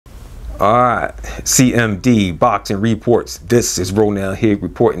All right, CMD Boxing Reports. This is Ronell here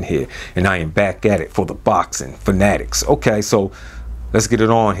reporting here, and I am back at it for the boxing fanatics. Okay, so let's get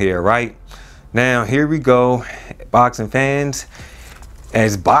it on here, right? Now, here we go, boxing fans,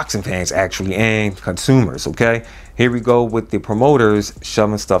 as boxing fans actually, and consumers, okay? Here we go with the promoters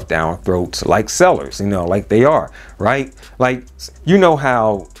shoving stuff down throats like sellers, you know, like they are, right? Like, you know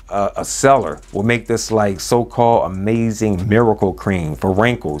how a seller will make this like so-called amazing miracle cream for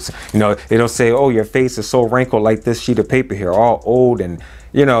wrinkles. You know, it'll say, oh, your face is so wrinkled like this sheet of paper here, all old and,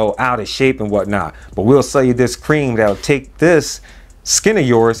 you know, out of shape and whatnot. But we'll sell you this cream that'll take this skin of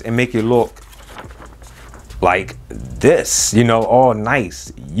yours and make you look like this, you know, all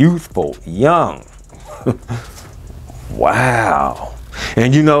nice, youthful, young. Wow.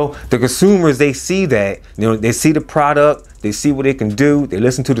 And you know, the consumers, they see that, you know, they see the product, they see what it can do, they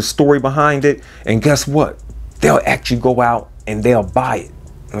listen to the story behind it, and guess what? They'll actually go out and they'll buy it,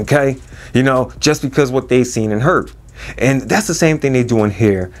 okay? You know, just because what they've seen and heard. And that's the same thing they're doing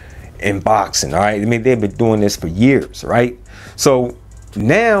here in boxing, all right? I mean, they've been doing this for years, right? So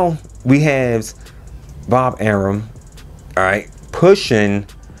now we have Bob Arum, all right, pushing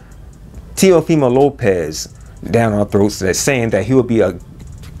Teofimo Lopez down our throats, that's saying that he would be an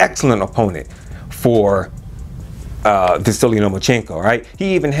excellent opponent for Vasily Lomachenko, right?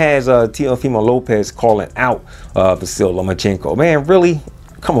 He even has Teofimo Lopez calling out Vasily Lomachenko. Man, really?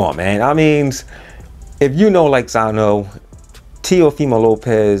 Come on, man. I mean, if you know, like I know, Teofimo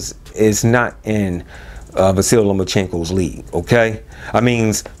Lopez is not in Vasily Lomachenko's league, okay? I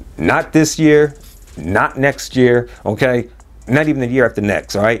mean, not this year, not next year, okay? Not even the year after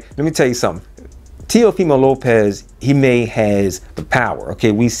next, all right? Let me tell you something. Teofimo Lopez, he may has the power,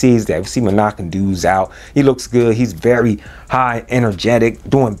 okay? We see that. We see him knocking dudes out. He looks good. He's very high, energetic,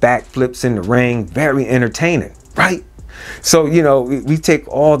 doing backflips in the ring, very entertaining, right? So, you know, we take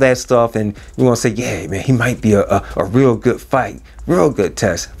all that stuff and we're going to say, yeah, man, he might be a real good fight, real good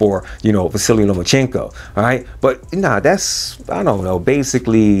test for, you know, Vasily Lomachenko, all right? But, nah, that's, I don't know,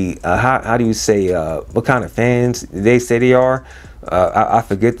 basically, how do you say, what kind of fans they say they are? I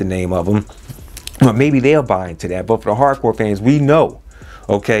forget the name of them. Well, maybe they'll buy into that, but for the hardcore fans, we know,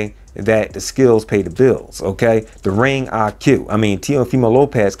 okay, that the skills pay the bills, okay? The ring IQ. I mean, Teofimo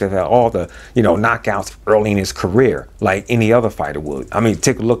Lopez could have all the, you know, knockouts early in his career, like any other fighter would. I mean,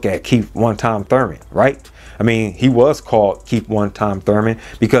 take a look at Keith One-Time Thurman, right? I mean, he was called Keith One-Time Thurman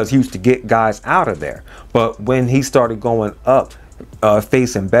because he used to get guys out of there. But when he started going up,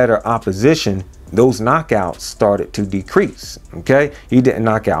 facing better opposition, those knockouts started to decrease, okay? He didn't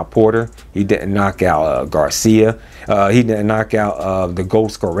knock out Porter. He didn't knock out Garcia. He didn't knock out the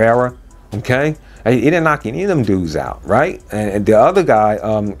Ghost Guerrera, okay? He didn't knock any of them dudes out, right? And the other guy,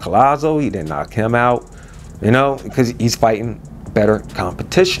 Collazo, he didn't knock him out, you know, because he's fighting better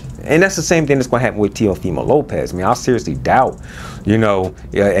competition. And that's the same thing that's going to happen with Teofimo Lopez. I mean, I seriously doubt, you know,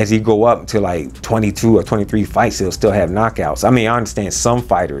 as he go up to like 22 or 23 fights, he'll still have knockouts. I mean, I understand some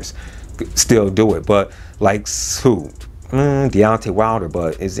fighters still do it, but like who? Deontay Wilder,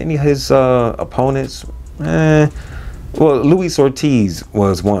 but is any of his opponents? Well, Luis Ortiz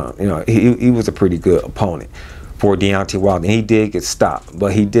was one. You know, he was a pretty good opponent for Deontay Wilder, and he did get stopped,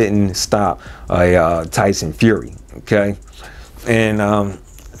 but he didn't stop Tyson Fury. Okay, and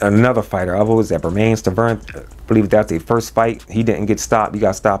another fighter, I was at Bermain Stavern. I believe that's the first fight. He didn't get stopped. He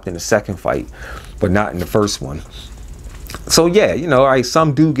got stopped in the second fight, but not in the first one. So yeah, you know, all right,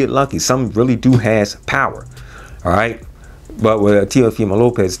 some do get lucky. Some really do has power, all right? But with Teofimo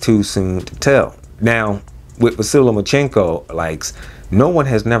Lopez, too soon to tell. Now, with Vasily Lomachenko, like, no one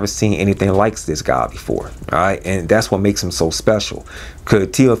has never seen anything like this guy before, all right? And that's what makes him so special.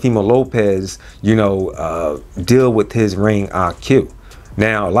 Could Teofimo Lopez, you know, deal with his ring IQ?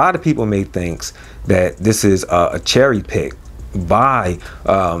 Now, a lot of people may think that this is a cherry pick by,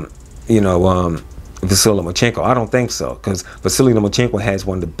 you know, Vasily Lomachenko. I don't think so, because Vasily Lomachenko has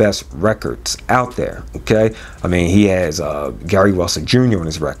one of the best records out there, okay? I mean, he has Gary Russell Jr. on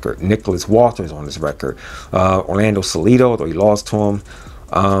his record, Nicholas Walters on his record, Orlando Salido, though he lost to him,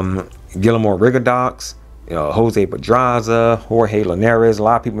 Guillermo Rigodox, you know, Jose Pedraza, Jorge Linares. A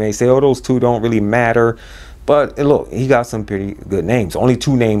lot of people may say, oh, those two don't really matter. But look, he got some pretty good names. Only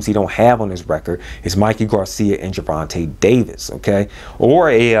two names he don't have on his record is Mikey Garcia and Gervonta Davis, okay? Or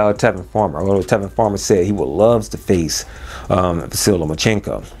a Tevin Farmer. Although Tevin Farmer said he would love to face Vasily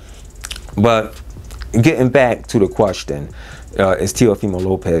Lomachenko. But getting back to the question, is Teofimo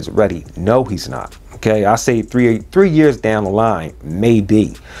Lopez ready? No, he's not. Okay, I say three years down the line,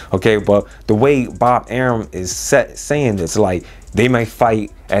 maybe. Okay, but the way Bob Arum is saying this, like they might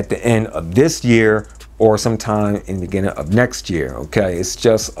fight at the end of this year or sometime in the beginning of next year. Okay, it's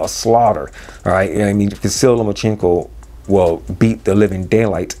just a slaughter. All right, I mean, Vasyl Lomachenko will beat the living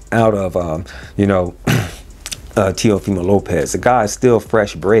daylight out of Teofimo Lopez. The guy is still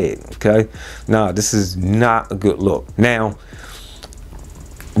fresh bread. Okay, now this is not a good look. Now,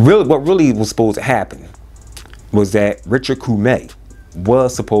 really, what really was supposed to happen was that Richard Coumé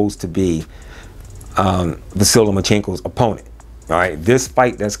was supposed to be Vasyl Lomachenko's opponent. All right, this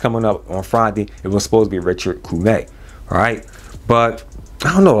fight that's coming up on Friday, it was supposed to be Richard Coumé. All right, but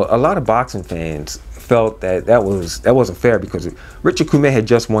I don't know. A lot of boxing fans felt that wasn't fair because Richard Coumé had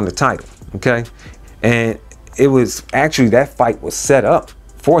just won the title. Okay, and it was actually, that fight was set up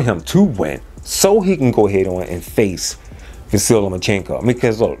for him to win, so he can go ahead on and face Vasyl Lomachenko.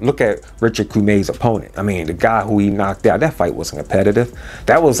 Because look at Richard Coumé's opponent. I mean, the guy who he knocked out, that fight wasn't competitive.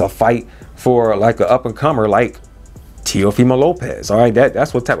 That was a fight for like an up-and-comer like Teofimo Lopez. All right,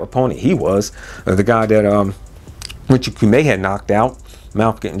 that's what type of opponent he was. The guy that Richard Coumé had knocked out.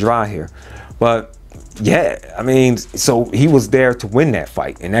 Mouth getting dry here. But yeah, I mean, so he was there to win that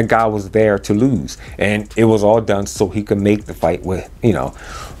fight, and that guy was there to lose. And it was all done so he could make the fight with,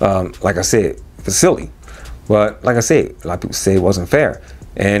 like I said, Vasily. But like I said, a lot of people say it wasn't fair.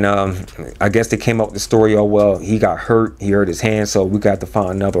 And I guess they came up with the story, oh, well, he got hurt. He hurt his hand, so we got to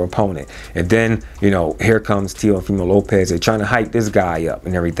find another opponent. And then, here comes Teofimo Lopez. They're trying to hype this guy up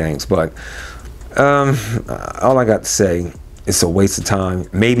and everything. But all I got to say, it's a waste of time.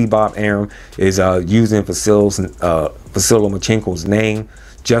 Maybe Bob Arum is using Vasyl Lomachenko's name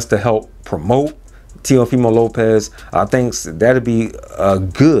just to help promote Teofimo Lopez. I think that'd be a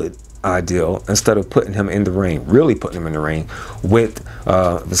good ideal instead of putting him in the ring, really putting him in the ring with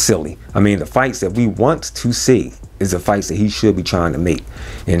Vasily. I mean, the fights that we want to see is the fights that he should be trying to make.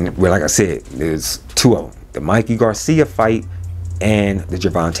 And like I said, there's two of them: the Mikey Garcia fight and the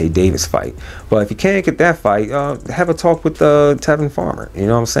Gervonta Davis fight. But if you can't get that fight, have a talk with Tevin Farmer. You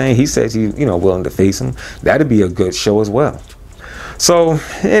know what I'm saying? He says he's willing to face him. That'd be a good show as well. So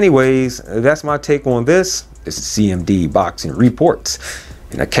anyways, that's my take on this. This is CMD Boxing Reports,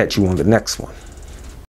 and I'll catch you on the next one.